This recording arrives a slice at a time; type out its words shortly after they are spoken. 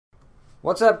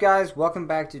What's up, guys? Welcome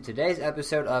back to today's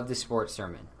episode of The Sports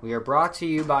Sermon. We are brought to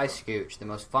you by Scooch, the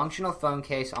most functional phone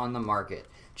case on the market.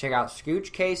 Check out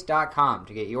ScoochCase.com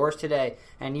to get yours today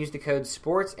and use the code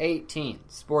SPORTS18,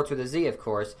 sports with a Z, of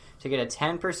course, to get a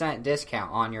 10%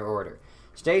 discount on your order.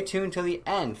 Stay tuned till the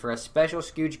end for a special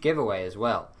Scooch giveaway as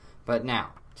well. But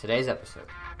now, today's episode.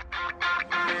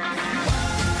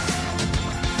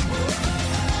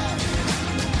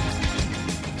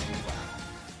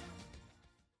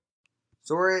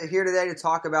 So we're here today to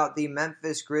talk about the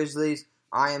Memphis Grizzlies.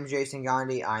 I am Jason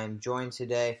Gandhi. I am joined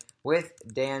today with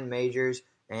Dan Majors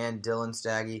and Dylan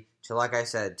Staggy to, like I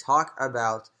said, talk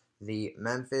about the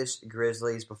Memphis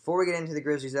Grizzlies. Before we get into the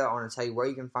Grizzlies, though, I want to tell you where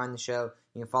you can find the show.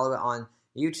 You can follow it on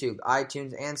YouTube,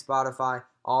 iTunes, and Spotify,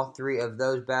 all three of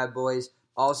those bad boys.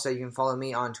 Also, you can follow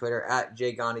me on Twitter at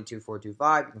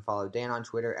jgandhi2425. You can follow Dan on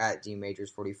Twitter at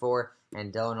dmajors44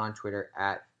 and Dylan on Twitter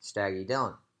at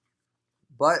staggydylan.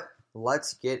 But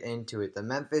let's get into it. The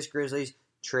Memphis Grizzlies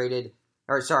drafted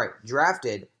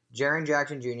Jaren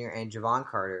Jackson Jr. and Javon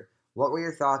Carter. What were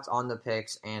your thoughts on the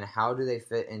picks, and how do they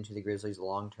fit into the Grizzlies'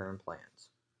 long-term plans?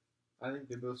 I think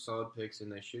they're both solid picks, and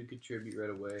they should contribute right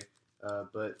away.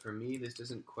 But for me, this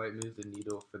doesn't quite move the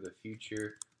needle for the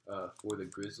future for the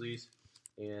Grizzlies.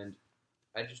 And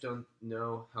I just don't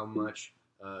know how much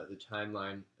the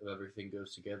timeline of everything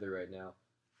goes together right now.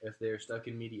 If they're stuck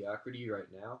in mediocrity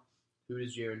right now, who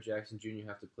does Jaren Jackson Jr.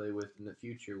 have to play with in the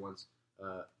future once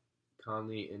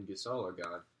Conley and Gasol are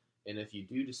gone? And if you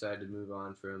do decide to move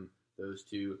on from those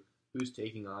two, who's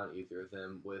taking on either of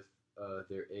them with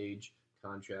their age,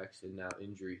 contracts, and now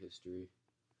injury history?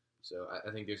 So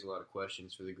I think there's a lot of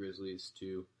questions for the Grizzlies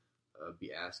to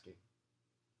be asking.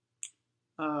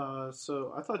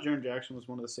 So I thought Jaren Jackson was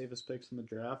one of the safest picks in the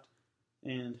draft,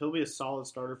 and he'll be a solid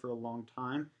starter for a long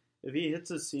time. If he hits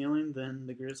his ceiling, then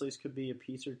the Grizzlies could be a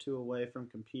piece or two away from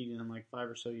competing in like 5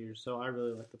 or so years. So I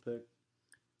really like the pick.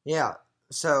 Yeah,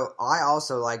 so I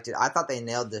also liked it. I thought they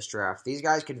nailed this draft. These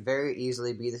guys could very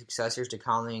easily be the successors to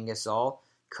Conley and Gasol.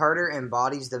 Carter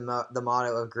embodies the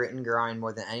motto of grit and grind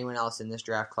more than anyone else in this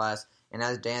draft class. And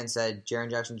as Dan said,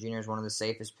 Jaren Jackson Jr. is one of the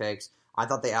safest picks. I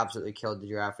thought they absolutely killed the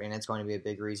draft, and it's going to be a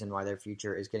big reason why their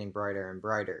future is getting brighter and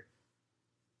brighter.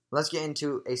 Let's get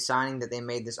into a signing that they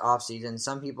made this offseason.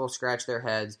 Some people scratch their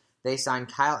heads. They signed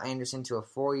Kyle Anderson to a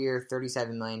 4-year,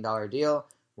 $37 million deal.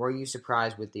 Were you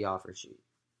surprised with the offer sheet?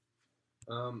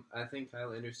 I think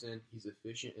Kyle Anderson, he's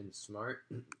efficient and smart,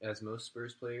 as most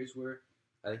Spurs players were.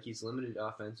 I think he's limited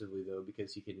offensively, though,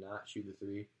 because he cannot shoot the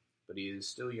three, but he is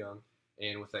still young.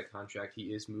 And with that contract, he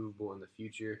is movable in the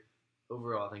future.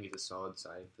 Overall, I think he's a solid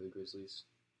signing for the Grizzlies.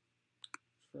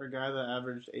 For a guy that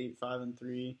averaged 8, 5, and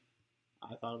 3,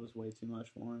 I thought it was way too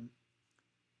much for him.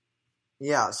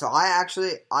 Yeah, so I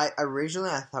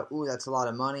originally thought, ooh, that's a lot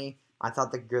of money. I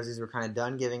thought the Grizzlies were kind of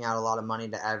done giving out a lot of money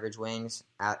to average wings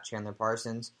at Chandler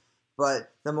Parsons.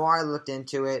 But the more I looked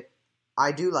into it,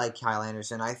 I do like Kyle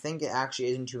Anderson. I think it actually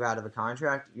isn't too bad of a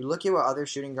contract. You look at what other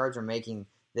shooting guards are making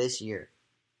this year.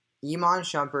 Iman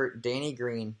Shumpert, Danny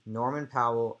Green, Norman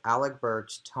Powell, Alec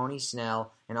Burks, Tony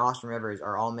Snell, and Austin Rivers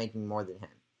are all making more than him.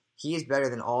 He is better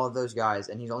than all of those guys,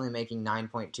 and he's only making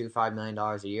 $9.25 million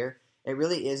a year. It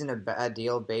really isn't a bad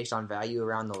deal based on value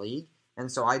around the league,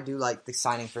 and so I do like the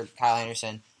signing for Kyle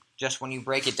Anderson. Just when you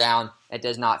break it down, it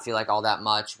does not feel like all that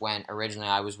much. When originally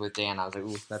I was with Dan, I was like,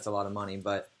 ooh, that's a lot of money,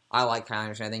 but I like Kyle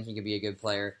Anderson. I think he could be a good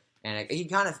player, and he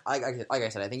kind of, like I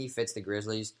said, I think he fits the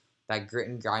Grizzlies. That grit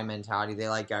and grind mentality. They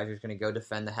like guys who's going to go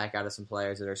defend the heck out of some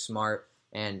players that are smart,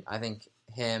 and I think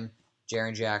him,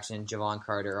 Jaren Jackson, Javon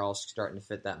Carter are all starting to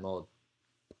fit that mold.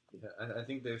 Yeah, I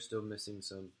think they're still missing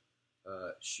some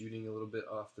shooting a little bit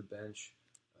off the bench,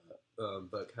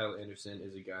 but Kyle Anderson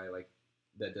is a guy like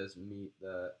that does meet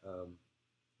that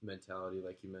mentality,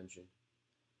 like you mentioned.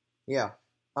 Yeah.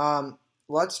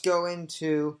 Let's go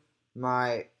into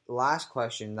my last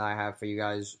question that I have for you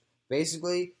guys.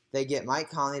 Basically, they get Mike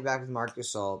Conley back with Marc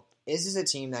Gasol. Is this a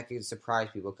team that could surprise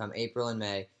people come April and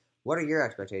May? What are your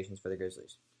expectations for the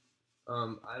Grizzlies?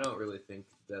 I don't really think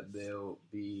that they'll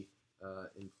be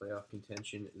in playoff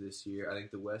contention this year. I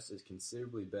think the West is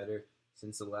considerably better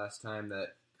since the last time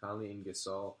that Conley and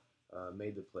Gasol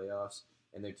made the playoffs,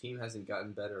 and their team hasn't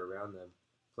gotten better around them.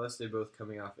 Plus, they're both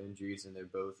coming off injuries, and they're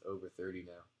both over 30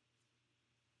 now.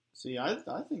 See, I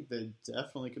think they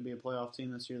definitely could be a playoff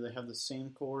team this year. They have the same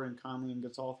core in Conley and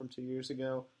Gasol from 2 years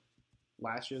ago.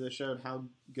 Last year they showed how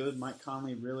good Mike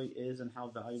Conley really is and how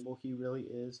valuable he really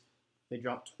is. They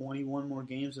dropped 21 more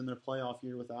games in their playoff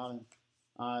year without him.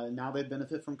 Now they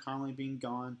benefit from Conley being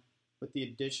gone. With the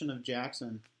addition of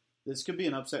Jackson, this could be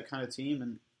an upset kind of team,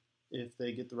 and if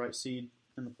they get the right seed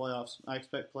in the playoffs, I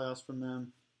expect playoffs from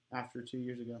them. after 2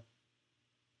 years ago.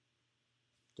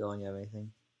 Dylan, you have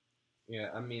anything? Yeah,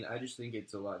 I mean, I just think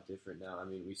it's a lot different now. I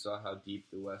mean, we saw how deep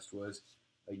the West was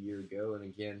a year ago, and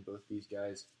again, both these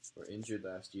guys were injured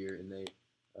last year, and they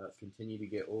continue to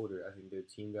get older. I think their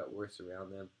team got worse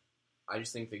around them. I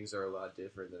just think things are a lot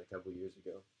different than a couple years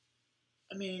ago.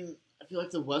 I mean, I feel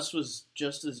like the West was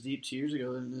just as deep 2 years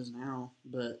ago than it is now,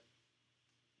 but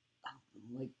I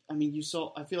don't know. Like, I mean,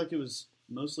 I feel like it was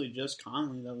mostly just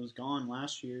Conley that was gone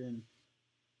last year, and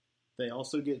they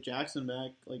also get Jackson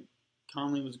back. Like,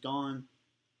 Conley was gone.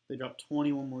 They dropped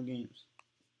 21 more games.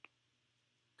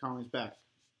 Conley's back.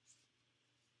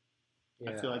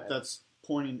 Yeah, I feel like that's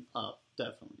pointing up,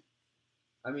 definitely.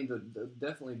 I mean, they'll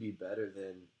definitely be better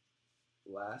than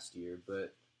last year,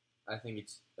 but I think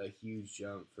it's a huge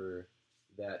jump for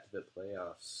that to the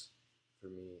playoffs for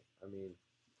me. I mean,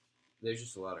 there's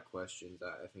just a lot of questions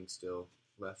I think still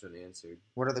left unanswered.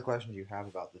 What are the questions you have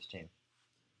about this team?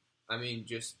 I mean,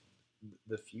 just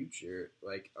the future.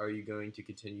 Like, are you going to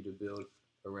continue to build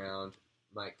around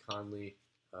Mike Conley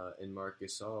and Marc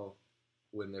Gasol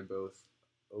when they're both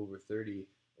over 30?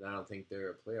 And I don't think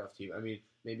they're a playoff team. I mean,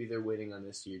 maybe they're waiting on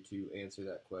this year to answer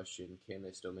that question. Can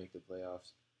they still make the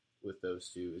playoffs with those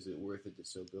two? Is it worth it to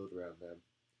still build around them?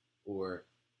 Or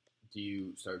do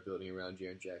you start building around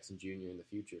Jaren Jackson Jr. in the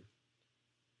future?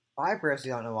 I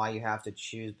personally don't know why you have to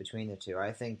choose between the two.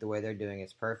 I think the way they're doing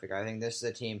it's perfect. I think this is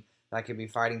a team that could be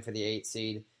fighting for the 8th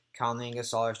seed. Conley and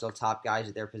Gasol are still top guys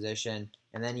at their position,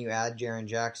 and then you add Jaren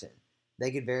Jackson.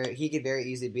 He could very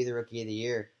easily be the Rookie of the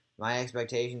Year. My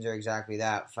expectations are exactly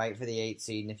that. Fight for the 8th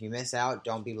seed, and if you miss out,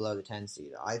 don't be below the 10th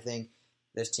seed. I think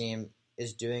this team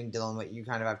is doing, Dylan, what you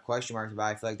kind of have question marks about.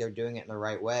 I feel like they're doing it in the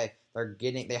right way.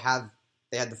 They had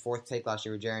the 4th pick last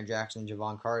year with Jaren Jackson and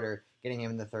Javon Carter, getting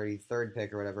him in the 33rd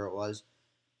pick or whatever it was.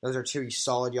 Those are two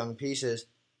solid young pieces.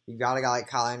 You got a guy like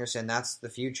Kyle Anderson, that's the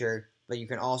future, but you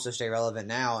can also stay relevant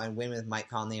now and win with Mike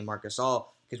Conley and Marc Gasol,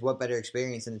 because what better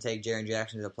experience than to take Jaren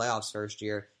Jackson to the playoffs first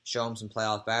year, show him some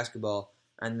playoff basketball,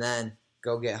 and then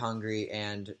go get hungry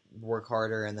and work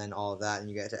harder and then all of that, and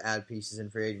you get to add pieces in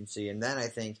free agency. And then I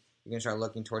think you can start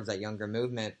looking towards that younger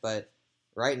movement. But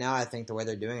right now I think the way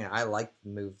they're doing it, I like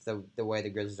the way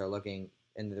the Grizzlies are looking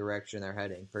in the direction they're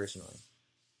heading, personally.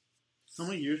 How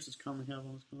many years does Conley have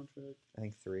on his contract? I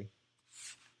think 3.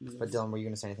 Yeah. But Dylan, were you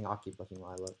going to say anything? I'll keep looking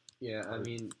while I look. Yeah, I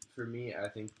mean, for me, I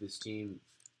think this team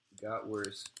got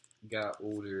worse, got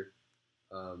older,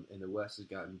 and the West has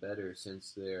gotten better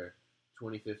since their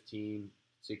 2015-16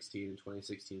 and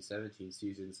 2016-17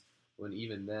 seasons, when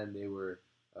even then they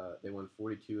won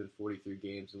 42 and 43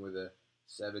 games and were the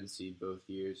 7th seed both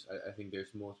years. I think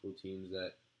there's multiple teams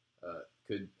that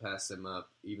could pass them up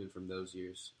even from those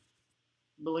years.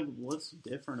 But, like, what's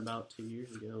different about 2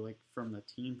 years ago, like, from the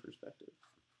team perspective?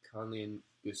 Conley and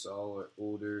Gasol are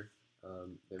older.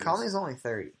 Conley's only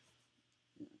 30.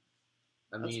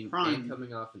 I That's mean, prime and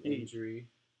coming off an age. injury.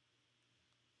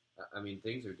 I mean,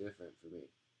 things are different for me.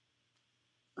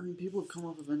 I mean, people have come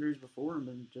off of injuries before and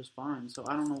been just fine, so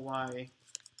I don't know why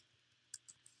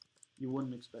you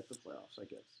wouldn't expect the playoffs, I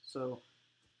guess. So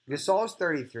Gasol's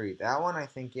 33. That one, I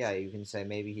think, yeah, you can say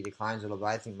maybe he declines a little, but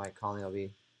I think Mike Conley will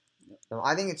be. So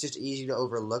I think it's just easy to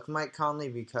overlook Mike Conley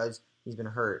because he's been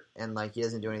hurt and like he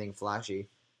doesn't do anything flashy.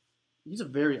 he's a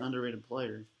very underrated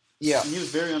player. Yeah. And he was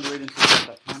very underrated until he got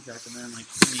that contract, and then, like,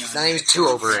 Then he was too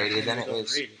overrated. Then it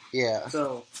was, yeah.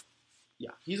 So,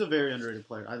 yeah, he's a very underrated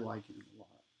player. I like him a lot.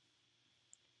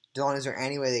 Dylan, is there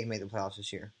any way they can make the playoffs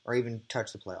this year? Or even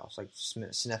touch the playoffs? Like,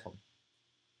 sniff them?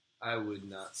 I would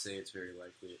not say it's very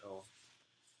likely at all.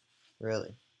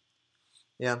 Really?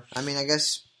 Yeah. I mean, I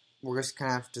guess we're just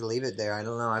kind of have to leave it there. I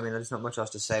don't know. I mean, there's not much else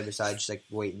to say besides just, like,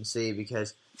 wait and see,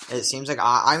 because it seems like,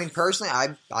 I mean, personally,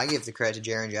 I give the credit to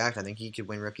Jaren Jackson. I think he could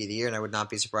win Rookie of the Year, and I would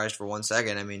not be surprised for 1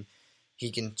 second. I mean,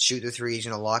 he can shoot the three. He's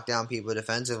going to lock down people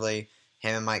defensively.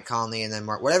 Him and Mike Conley, and then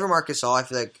whatever Marc Gasol, I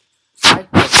feel like,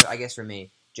 I guess for me,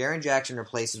 Jaren Jackson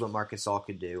replaces what Marc Gasol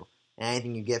could do. And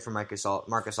anything you get from Marc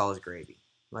Gasol is gravy.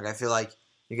 Like, I feel like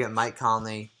you get Mike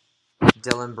Conley,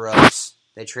 Dylan Brooks.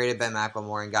 They traded Ben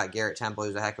McLemore and got Garrett Temple,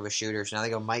 who's a heck of a shooter. So now they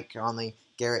go Mike Conley,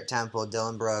 Garrett Temple,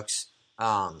 Dylan Brooks,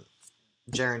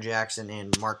 Jaren Jackson,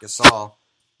 and Marc Gasol.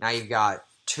 Now you've got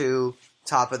two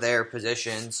top of their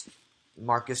positions.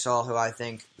 Marc Gasol, who I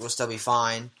think will still be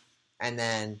fine, and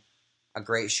then a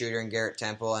great shooter in Garrett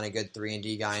Temple and a good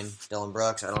 3-and-D guy in Dylan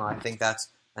Brooks. I don't know. I think that's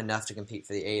enough to compete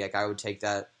for the 8. Like, I would take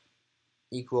that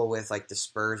equal with, like, the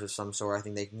Spurs of some sort. I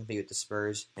think they can compete with the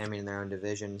Spurs. I mean, in their own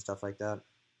division and stuff like that.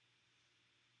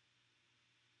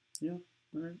 Yeah,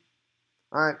 all right.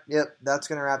 All right, yep, that's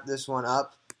going to wrap this one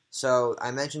up. So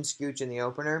I mentioned Scooch in the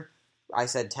opener. I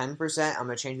said 10%. I'm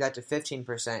going to change that to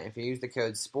 15%. If you use the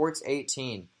code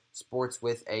SPORTS18, sports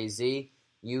with a Z,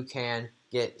 you can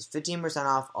get 15%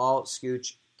 off all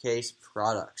Scooch Case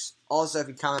products. Also, if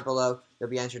you comment below, you'll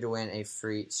be entered to win a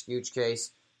free Scooch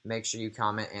Case. Make sure you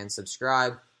comment and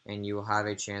subscribe, and you will have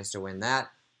a chance to win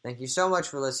that. Thank you so much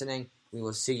for listening. We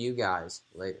will see you guys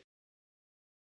later.